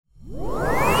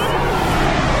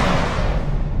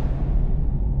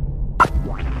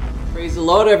the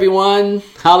Lord, everyone.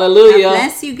 Hallelujah. God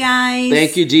bless you guys.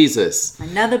 Thank you, Jesus.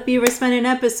 Another Be Resplendent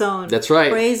episode. That's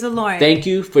right. Praise the Lord. Thank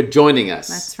you for joining us.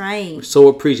 That's right. We're so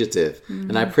appreciative.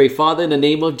 And I pray, Father, in the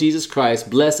name of Jesus Christ,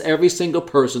 bless every single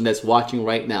person that's watching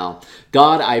right now.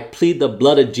 God, I plead the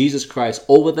blood of Jesus Christ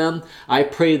over them. I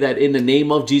pray that in the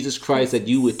name of Jesus Christ that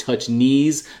you would touch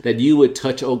knees, that you would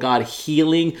touch, oh God,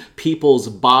 healing people's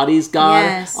bodies, God.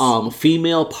 Yes.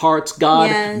 Female parts,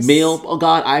 God. Yes. Male, oh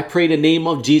God, I pray in the name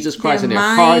of Jesus Christ Their in their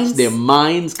minds. hearts, their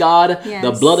minds, God. Yes.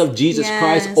 The blood of Jesus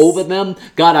Christ Yes. over them.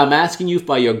 God, I'm asking you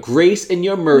by your grace and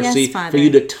your mercy Yes, Father. for you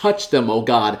to touch them, oh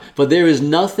God. For there is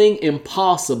nothing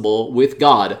impossible with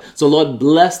God. So Lord,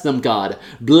 bless them, God.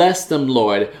 Bless them,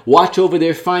 Lord. Watch over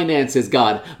their finances,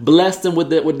 God. Bless them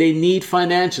with what they need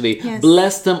financially. Yes.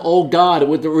 Bless them, oh God,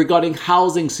 with regarding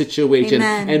housing situation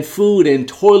Amen. and food and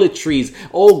toiletries.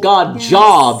 Oh God, Yes.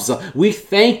 jobs. We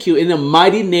thank you in the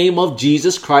mighty name of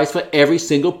Jesus Christ for every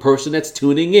single person that's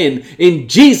tuning in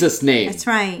Jesus' name. That's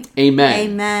right. Amen.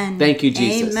 Amen. Thank you,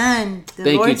 Jesus. Amen. The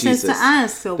Thank Lord you, says to Jesus.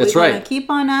 ask, so That's we're right. going to keep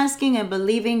on asking and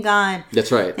believing God.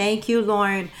 That's right. Thank you,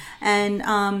 Lord. And,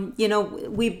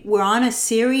 we're on a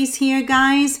series here,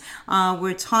 guys.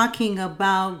 We're talking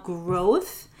about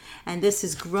growth. And this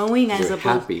is growing as We're a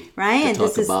happy right, to and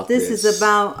talk this about is this.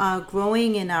 about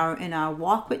growing in our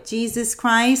walk with Jesus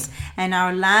Christ. And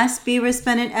our last Be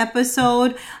Resplendent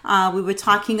episode, we were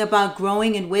talking about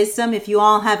growing in wisdom. If you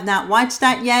all have not watched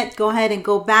that yet, go ahead and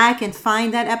go back and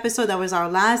find that episode. That was our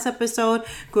last episode,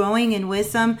 growing in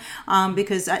wisdom,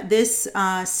 because this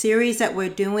series that we're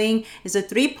doing is a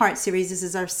 3-part series. This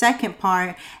is our second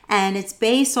part, and it's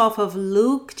based off of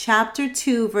Luke chapter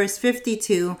 2, verse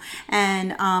 52.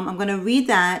 And I'm going to read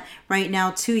that right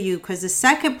now to you, because the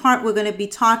second part we're going to be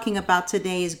talking about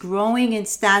today is growing in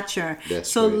stature.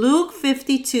 That's right. Luke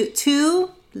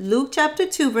chapter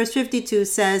 2, verse 52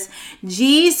 says,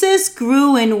 Jesus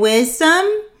grew in wisdom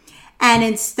and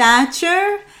in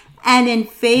stature and in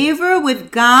favor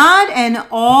with God and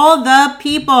all the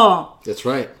people. That's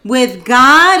right. With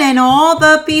God and all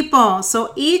the people.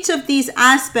 So each of these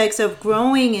aspects of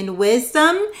growing in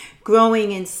wisdom,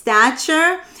 growing in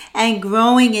stature, and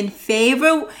growing in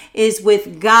favor is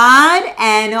with God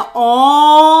and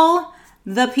all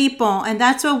the people. And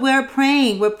that's what we're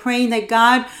praying. We're praying that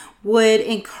God would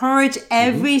encourage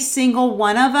every single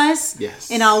one of us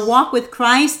in our walk with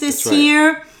Christ this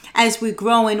year, as we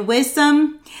grow in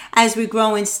wisdom, as we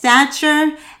grow in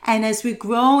stature, and as we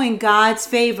grow in God's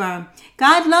favor.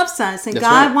 God loves us, and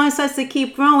God wants us to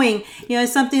keep growing.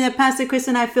 It's something that Pastor Chris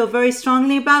and I feel very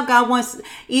strongly about. God wants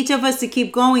each of us to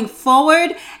keep going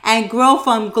forward and grow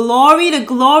from glory to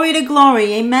glory to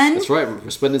glory. Amen? That's right.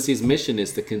 Resplendency's mission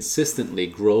is to consistently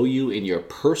grow you in your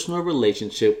personal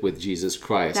relationship with Jesus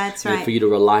Christ. That's And right. for you to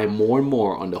rely more and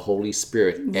more on the Holy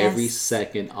Spirit every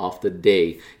second of the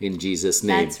day in Jesus'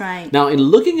 name. That's right. Now, in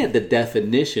looking at the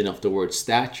definition of the word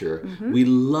stature, we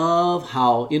love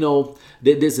how,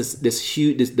 there's this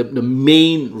huge, the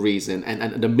main reason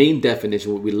and the main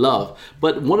definition what we love.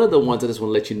 But one of the ones I just want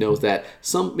to let you know is that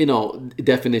some,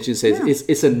 definition says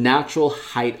it's a natural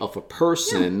height of a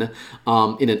person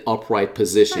in an upright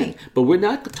position. Right. But we're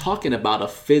not talking about a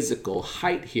physical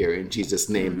height here in Jesus'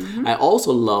 name. I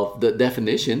also love the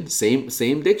definition, same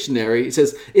dictionary. It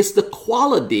says it's the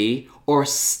quality or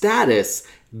status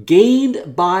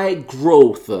gained by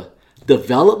growth,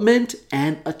 development,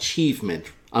 and achievement.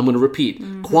 I'm going to repeat.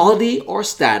 Quality or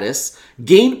status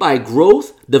gained by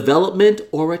growth, development,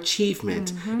 or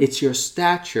achievement. It's your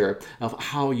stature of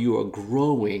how you are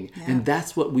growing. And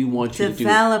that's what we want you to do.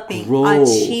 Developing, Grow,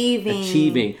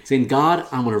 achieving. Saying, God,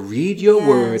 I'm going to read your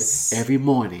word every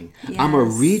morning. I'm going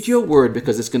to read your word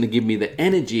because it's going to give me the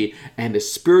energy and the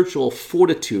spiritual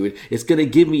fortitude. It's going to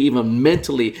give me even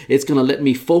mentally. It's going to let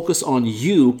me focus on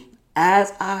you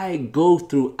as I go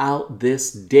throughout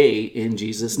this day in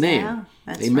Jesus' name. Yeah,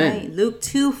 that's Amen. right. Luke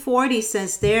 2:40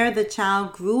 says, there the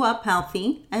child grew up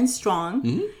healthy and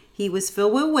strong. He was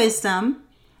filled with wisdom,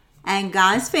 and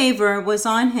God's favor was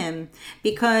on him,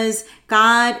 because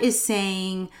God is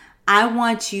saying, I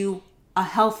want you a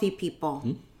healthy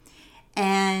people.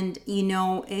 And,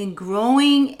 in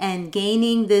growing and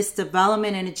gaining this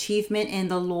development and achievement in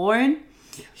the Lord,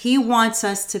 He wants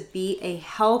us to be a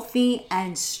healthy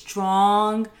and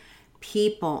strong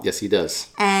people. Yes, he does.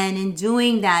 And in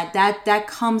doing that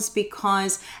comes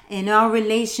because in our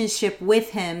relationship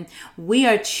with him, we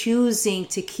are choosing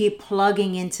to keep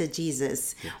plugging into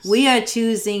Jesus. Yes. We are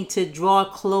choosing to draw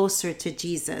closer to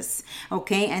Jesus.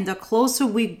 Okay? And the closer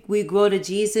we grow to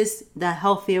Jesus, the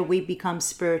healthier we become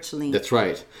spiritually. That's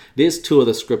right. There's two of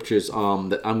the scriptures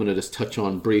that I'm going to just touch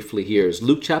on briefly here. Is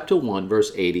Luke chapter 1,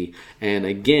 verse 80. And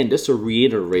again, just to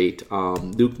reiterate,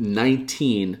 Luke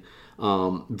 19,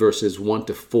 verses 1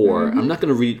 to 4. I'm not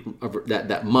going to read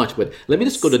that much, but let me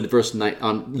just go to verse 9,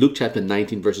 Luke chapter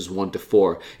 19, verses 1 to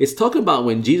 4. It's talking about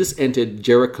when Jesus entered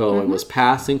Jericho and was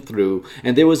passing through,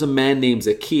 and there was a man named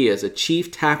Zacchaeus, a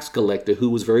chief tax collector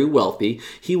who was very wealthy.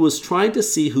 He was trying to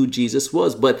see who Jesus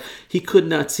was, but he could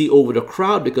not see over the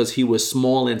crowd because he was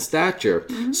small in stature.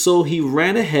 So he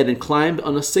ran ahead and climbed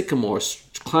a sycamore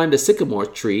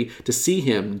tree to see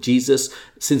him,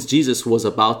 since Jesus was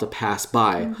about to pass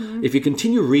by. If you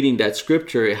continue reading that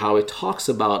scripture, how it talks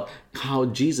about how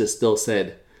Jesus still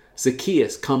said,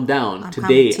 Zacchaeus, come down.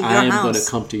 Today I am going to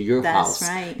come to your house.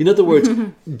 Right. In other words,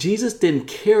 Jesus didn't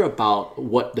care about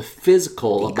what the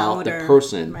physical about the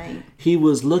person. Right. He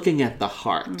was looking at the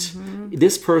heart.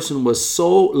 This person was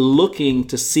so looking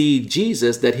to see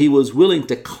Jesus that he was willing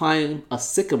to climb a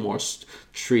sycamore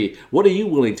tree. What are you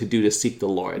willing to do to seek the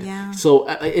Lord? Yeah. So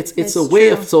it's a way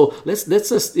of, so let's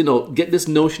just get this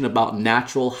notion about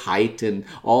natural height and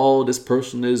this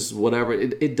person is whatever.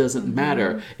 It doesn't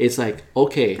matter. It's like,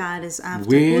 okay, God is after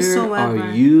where whosoever.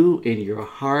 are you in your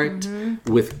heart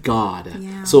with God?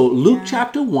 Yeah. So Luke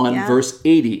chapter 1 verse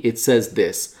 80, it says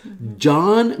this: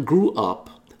 John grew up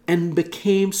and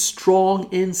became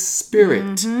strong in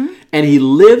spirit, and he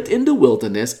lived in the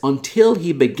wilderness until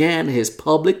he began his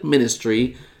public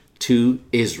ministry to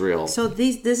Israel. So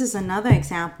this is another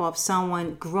example of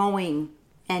someone growing.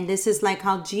 And this is like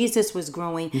how Jesus was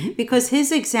growing, because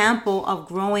his example of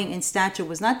growing in stature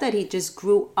was not that he just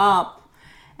grew up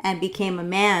and became a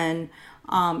man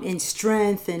in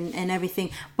strength and everything,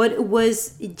 but it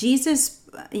was Jesus.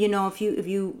 If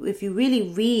you really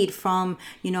read from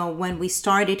when we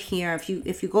started here,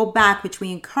 if you go back, which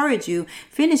we encourage you,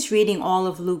 finish reading all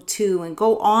of Luke 2 and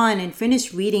go on and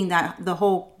finish reading the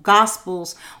whole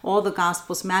Gospels, all the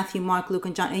Gospels, Matthew, Mark, Luke,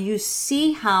 and John, and you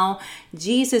see how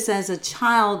Jesus as a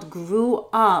child grew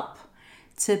up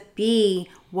to be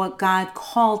what God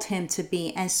called him to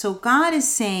be. And so God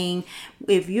is saying,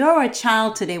 if you're a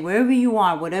child today, wherever you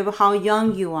are, how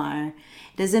young you are,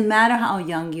 it doesn't matter how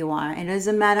young you are. It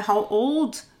doesn't matter how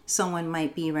old someone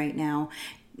might be right now.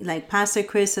 Like Pastor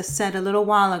Chris has said a little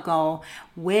while ago,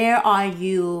 where are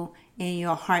you in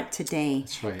your heart today?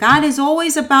 That's right. God is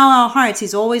always about our hearts.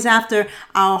 He's always after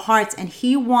our hearts. And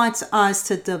he wants us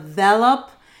to develop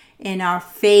in our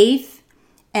faith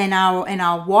and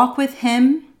our walk with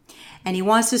him. And he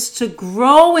wants us to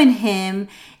grow in him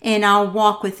in our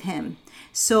walk with him.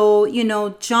 So,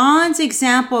 John's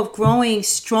example of growing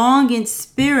strong in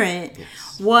spirit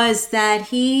was that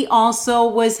he also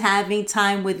was having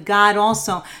time with God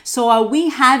also. So are we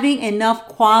having enough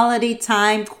quality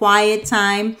time, quiet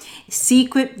time,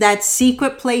 secret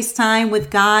place time with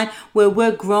God where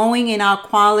we're growing in our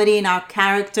quality and our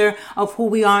character of who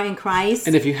we are in Christ?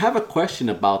 And if you have a question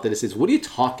about that, it says, what are you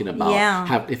talking about?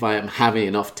 Yeah. If I am having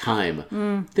enough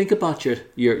time, think about your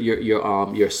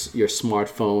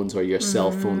smartphones or your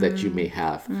cell phone that you may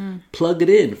have. Plug it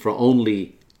in for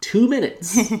only 2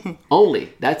 minutes.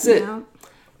 Only. That's it. Yeah.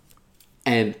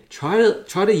 And try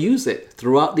to use it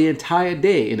throughout the entire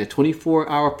day in a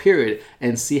 24-hour period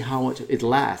and see how much it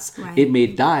lasts. Right. It may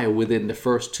die within the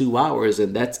first 2 hours,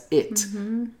 and that's it.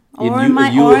 Or it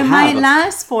might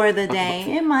last for the day.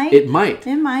 It might. It might.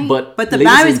 But the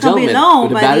battery's going to be low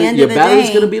by the end of the day. Your battery's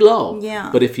going to be low. Yeah.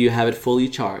 But if you have it fully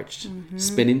charged,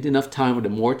 spending enough time, the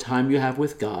more time you have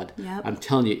with God, I'm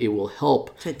telling you, it will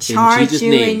help to charge in Jesus'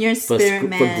 you name, in your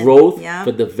spirit, for growth,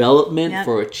 for development,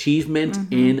 for achievement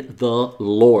in the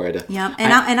Lord. Yeah.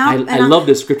 I love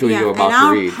the scripture you're about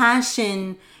to read. And our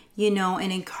passion,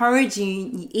 and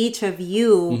encouraging each of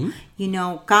you,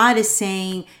 God is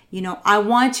saying, I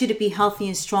want you to be healthy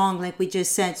and strong, like we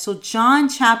just said. So John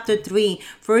chapter 3,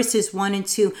 verses 1 and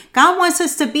 2, God wants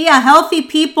us to be a healthy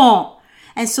people.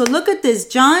 And so look at this,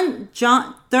 3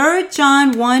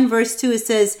 John 1, verse 2, it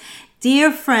says,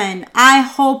 dear friend, I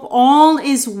hope all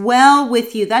is well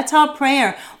with you. That's our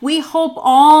prayer. We hope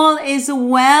all is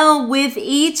well with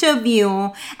each of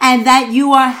you and that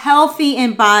you are healthy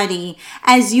in body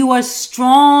as you are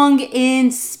strong in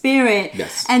spirit.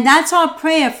 Yes. And that's our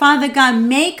prayer. Father God,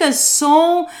 make us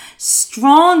so strong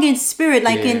strong in spirit,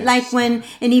 like when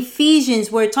in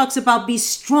Ephesians, where it talks about be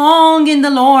strong in the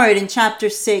Lord in chapter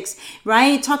 6,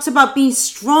 right? It talks about being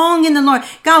strong in the Lord.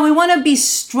 God, we want to be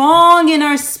strong in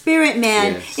our spirit,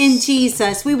 man, in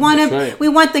Jesus. We want we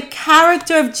want the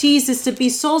character of Jesus to be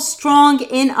so strong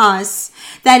in us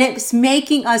that it's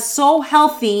making us so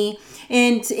healthy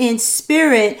in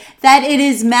spirit that it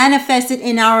is manifested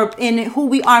in who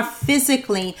we are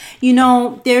physically. You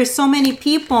know, there's so many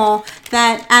people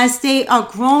that as they are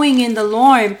growing in the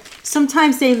Lord,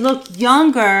 sometimes they look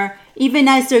younger even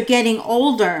as they're getting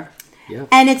older. Yeah.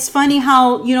 And it's funny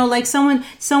how, you know, like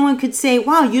someone could say,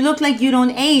 wow, you look like you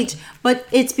don't age, but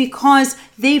it's because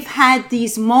they've had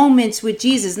these moments with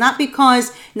Jesus, not because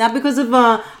of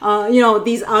you know,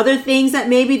 these other things that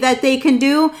maybe that they can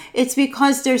do. It's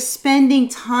because they're spending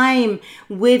time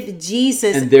with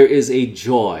Jesus, and there is a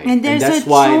joy, and that's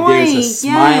why there's a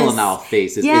smile on our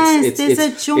faces. There's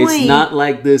a joy. It's not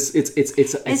like this.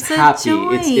 It's happy.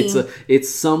 Joy. It's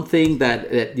something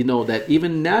that you know, that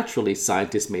even naturally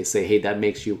scientists may say, hey, that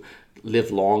makes you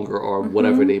live longer or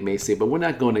whatever they may say, but we're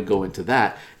not going to go into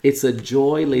that. It's a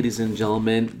joy, ladies and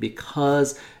gentlemen,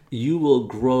 because you will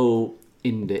grow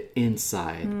in the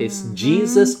inside. It's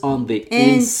Jesus on the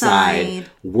inside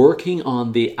working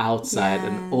on the outside.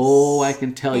 And oh, I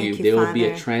can tell you, there will be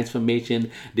a transformation.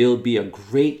 There will be a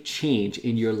great change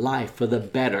in your life for the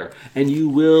better. And you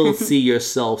will see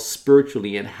yourself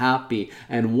spiritually and happy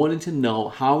and wanting to know,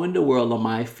 how in the world am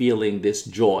I feeling this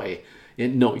joy?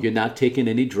 And no, you're not taking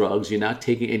any drugs. You're not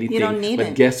taking anything. You don't need but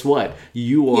it. Guess what?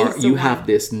 You have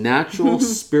this natural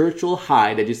spiritual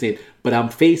high that you're saying, but I'm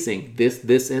facing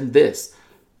this, and this.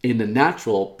 In the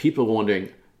natural, people are wondering,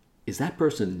 is that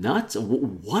person nuts?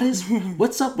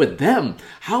 What's up with them?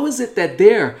 How is it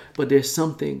that but there's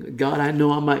something, God, I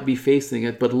know I might be facing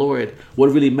it, but Lord,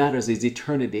 what really matters is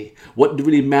eternity. What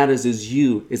really matters is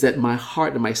you, is that my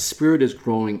heart and my spirit is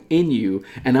growing in you,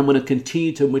 and I'm going to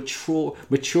continue to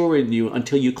mature in you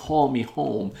until you call me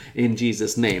home in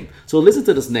Jesus' name. So listen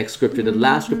to this next scripture. The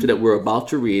last scripture that we're about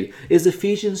to read is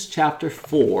Ephesians chapter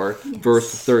 4,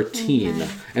 verse 13. Amen.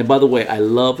 And by the way, I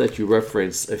love that you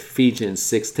reference Ephesians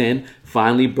 6:10.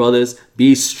 Finally, brothers,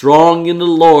 be strong in the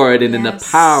Lord and in the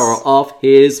power of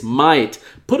his might.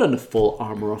 Put on the full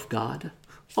armor of God.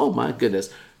 Oh my goodness.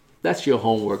 That's your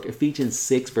homework. Ephesians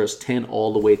 6, verse 10,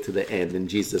 all the way to the end in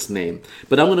Jesus' name.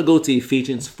 But I'm going to go to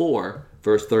Ephesians 4,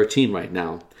 verse 13 right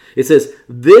now. It says,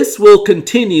 this will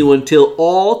continue until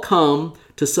all come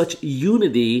to such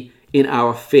unity in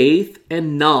our faith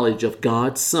and knowledge of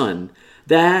God's Son,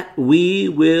 that we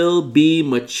will be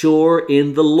mature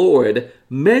in the Lord,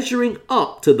 measuring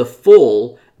up to the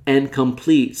full and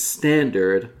complete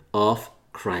standard of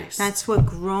Christ. That's what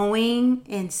growing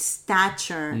in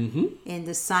stature in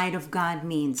the sight of God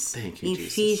means. Thank you,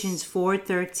 Ephesians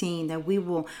 4:13, that we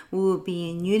will be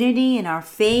in unity in our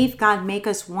faith. God, make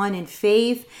us one in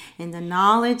faith, in the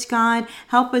knowledge, God.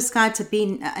 Help us, God, to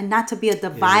be not to be a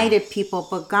divided people,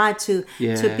 but God, to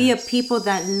be a people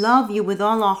that love you with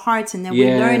all our hearts, and that we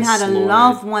learn how to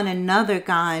love one another,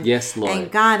 God. Yes, Lord.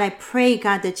 And God, I pray,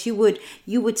 God, that you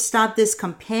would stop this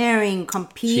competing,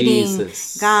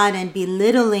 God, and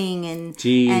belittling and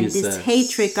this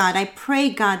hatred, God. I pray,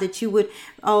 God, that you would,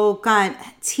 oh God,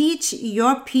 teach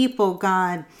your people,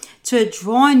 God, to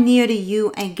draw near to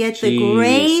you and get the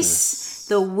grace,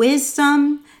 the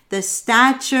wisdom, the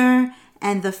stature,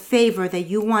 and the favor that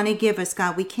you want to give us,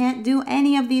 God. We can't do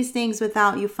any of these things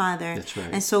without you, Father. That's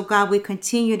right. And so, God, we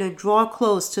continue to draw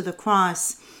close to the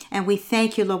cross. And we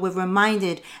thank you, Lord. We're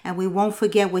reminded, and we won't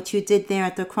forget what you did there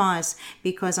at the cross,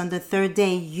 because on the third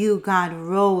day, you, God,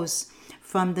 rose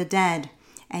from the dead,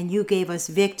 and you gave us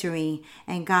victory.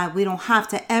 And God, we don't have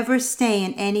to ever stay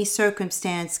in any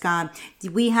circumstance, God.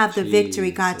 We have the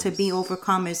victory, God, to be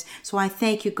overcomers. So I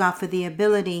thank you, God, for the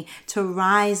ability to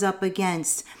rise up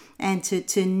against and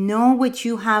to know what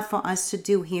you have for us to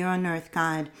do here on earth,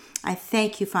 God. I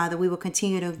thank you, Father. We will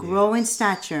continue to grow in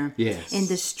stature in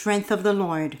the strength of the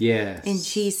Lord. Yes. In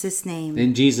Jesus' name.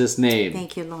 In Jesus' name.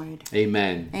 Thank you, Lord.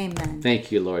 Amen. Amen.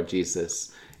 Thank you, Lord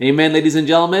Jesus. Amen, ladies and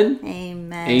gentlemen.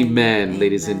 Amen. Amen,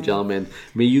 ladies and gentlemen.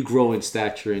 May you grow in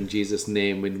stature in Jesus'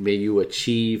 name, and may you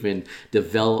achieve in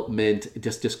development,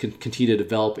 just continue to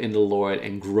develop in the Lord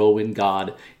and grow in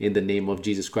God in the name of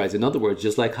Jesus Christ. In other words,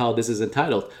 just like how this is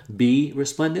entitled, Be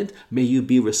Resplendent, may you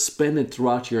be resplendent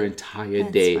throughout your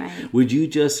entire day. Right. Would you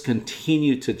just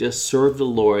continue to just serve the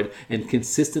Lord and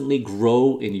consistently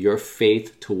grow in your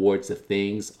faith towards the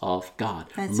things of God?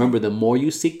 Remember, the more you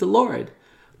seek the Lord,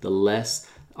 the less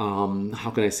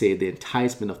the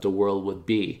enticement of the world would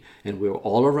be. And we're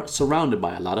all surrounded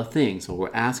by a lot of things. So we're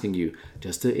asking you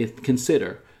just to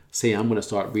consider, say, I'm going to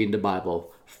start reading the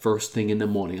Bible first thing in the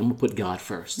morning. I'm going to put God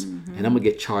first. And I'm going to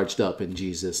get charged up in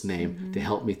Jesus' name to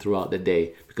help me throughout the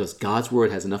day, because God's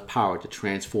word has enough power to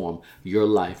transform your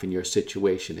life and your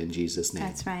situation in Jesus' name.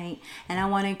 That's right. And I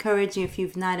want to encourage you, if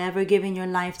you've not ever given your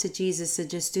life to Jesus, to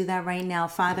just do that right now,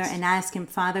 Father, and ask him,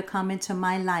 Father, come into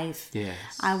my life. Yes.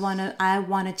 I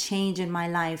want to change in my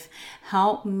life.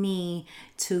 Help me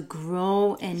to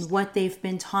grow in what they've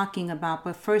been talking about.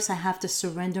 But first I have to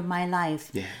surrender my life.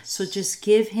 Yes. So just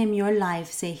give him your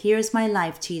life. Say, here's my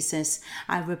life, Jesus.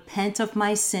 I repent of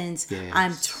my sins. Yes.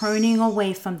 I'm turning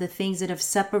away from the things that have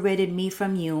separated me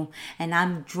from you. And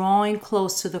I'm drawing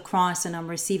close to the cross, and I'm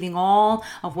receiving all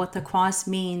of what the cross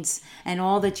means and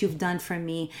all that you've done for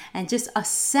me. And just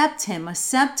accept him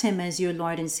as your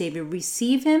Lord and Savior.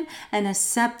 Receive him and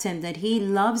accept him, that he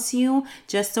loves you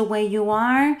just the way you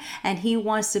are, and he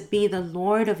wants to be the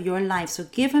Lord of your life. So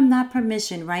give him that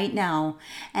permission right now,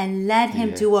 and let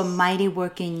him do a mighty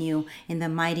work in you, in the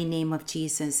mighty name of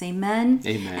Jesus. Amen.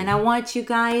 Amen. And I want you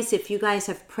guys, if you guys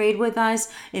have prayed with us,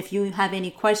 if you have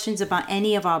any questions about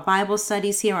any of our Bible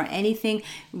studies here or anything,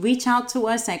 reach out to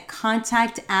us at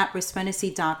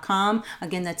contact@resplendency.com.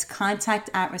 Again, that's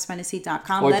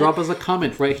contact@resplendency.com. Or drop us a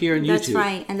comment right here on YouTube. That's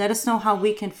right. And let us know how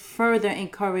we can further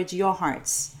encourage your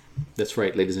hearts. That's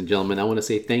right, ladies and gentlemen. I want to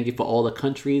say thank you for all the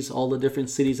countries, all the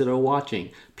different cities that are watching.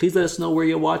 Please let us know where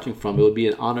you're watching from. It would be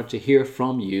an honor to hear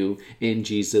from you in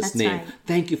Jesus' name. Right.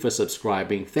 Thank you for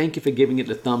subscribing. Thank you for giving it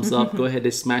the thumbs up. Go ahead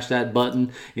and smash that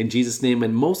button in Jesus' name.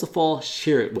 And most of all,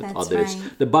 share it with others.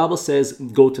 Right. The Bible says,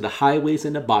 go to the highways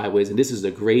and the byways. And this is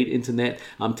the great internet.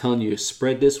 I'm telling you,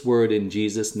 spread this word in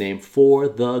Jesus' name for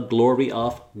the glory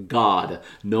of God.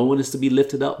 No one is to be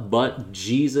lifted up but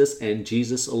Jesus and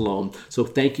Jesus alone. So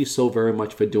thank you so very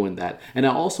much for doing that. And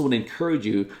I also want to encourage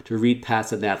you to read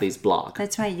Pastor Natalie's blog.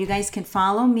 That's right. You guys can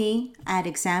follow me at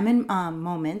Examine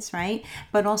Moments, right?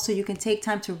 But also you can take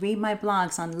time to read my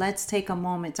blogs on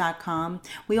letstakeamoment.com.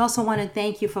 We also want to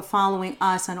thank you for following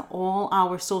us on all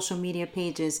our social media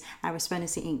pages at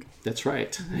Resplendency Inc. That's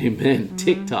right. Amen.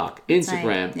 TikTok,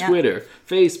 Instagram, Yep. Twitter,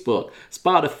 Facebook,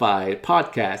 Spotify,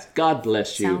 podcast. God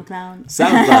bless you. SoundCloud.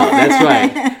 That's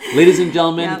right. Ladies and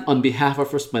gentlemen, Yep. on behalf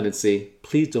of Resplendency,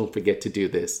 please don't forget to do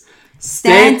this.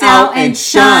 Stand out and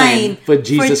shine for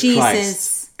Jesus for Jesus.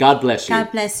 Christ. God bless you.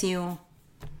 God bless you.